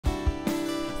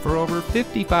For over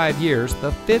 55 years, the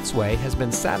Fitzway has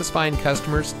been satisfying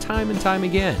customers time and time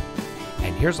again.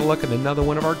 And here's a look at another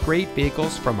one of our great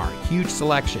vehicles from our huge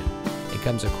selection. It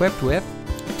comes equipped with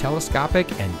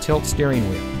telescopic and tilt steering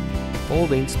wheel,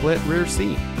 folding split rear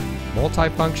seat,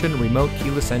 multifunction remote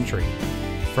keyless entry,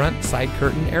 front side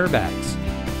curtain airbags,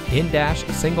 in-dash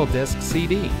single disc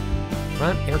CD,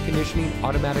 front air conditioning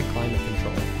automatic climate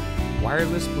control,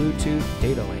 wireless Bluetooth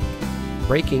data link,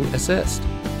 braking assist,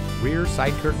 rear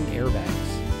side curtain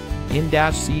airbags,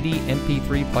 in-dash CD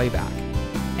MP3 playback,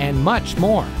 and much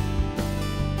more.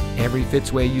 Every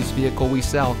Fitzway used vehicle we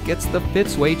sell gets the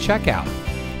Fitzway checkout.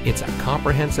 It's a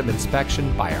comprehensive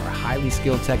inspection by our highly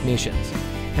skilled technicians,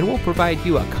 and we'll provide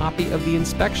you a copy of the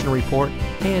inspection report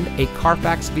and a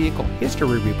Carfax vehicle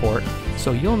history report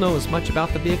so you'll know as much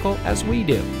about the vehicle as we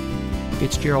do.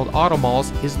 Fitzgerald Auto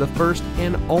Malls is the first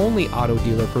and only auto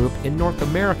dealer group in North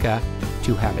America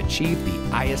to have achieved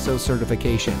the ISO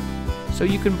certification, so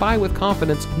you can buy with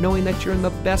confidence knowing that you're in the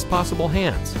best possible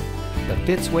hands. The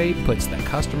Fitzway puts the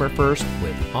customer first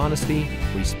with honesty,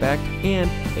 respect, and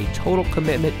a total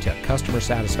commitment to customer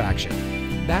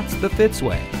satisfaction. That's the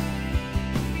Fitzway.